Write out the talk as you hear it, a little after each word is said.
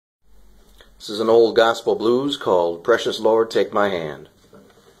This is an old gospel blues called Precious Lord, Take My Hand.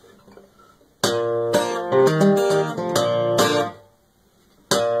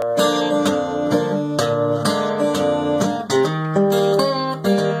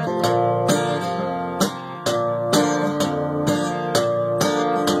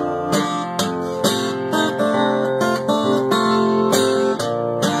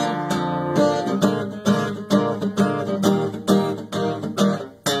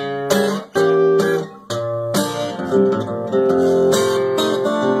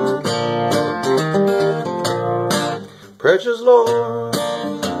 Precious Lord,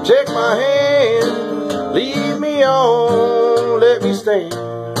 take my hand, lead me on, let me stand.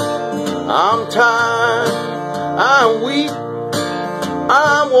 I'm tired, I'm weak,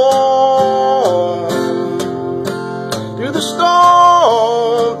 I'm worn. Through the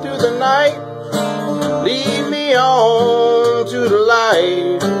storm, through the night, lead me on to the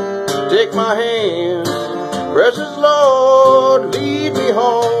light. Take my hand, precious Lord, lead me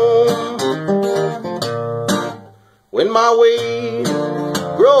home. When my way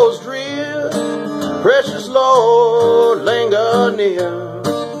grows drear, precious Lord, linger near.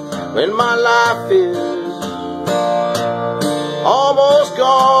 When my life is almost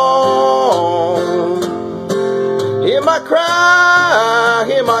gone, hear my cry,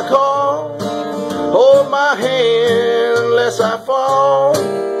 hear my call. Hold my hand lest I fall.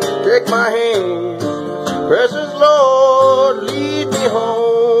 Take my hand, precious Lord, lead me home.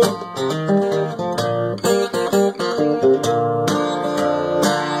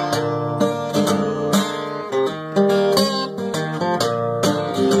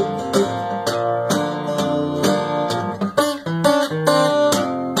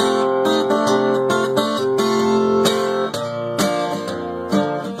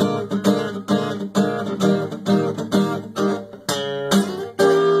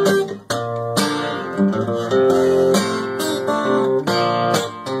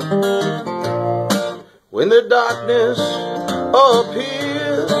 When the darkness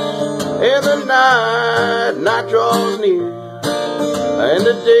appears and the night draws near, and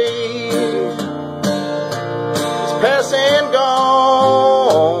the day is past and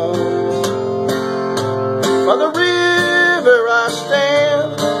gone, by the river I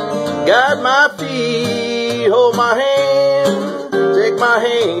stand, guide my feet, hold my hand, take my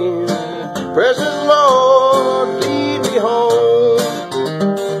hand, precious Lord, lead me home.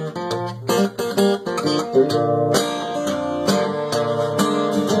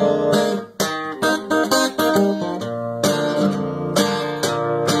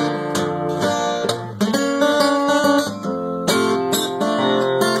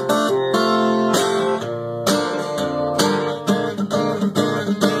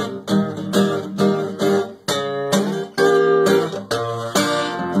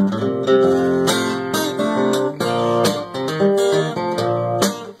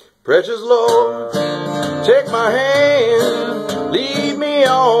 Precious Lord, take my hand, lead me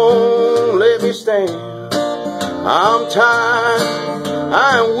on, let me stand. I'm tired,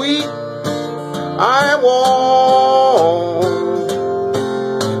 I'm weak, I'm worn.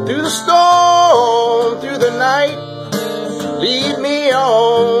 Through the storm, through the night, lead me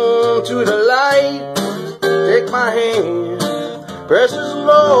on to the light. Take my hand, precious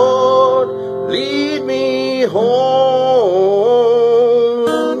Lord, lead me home.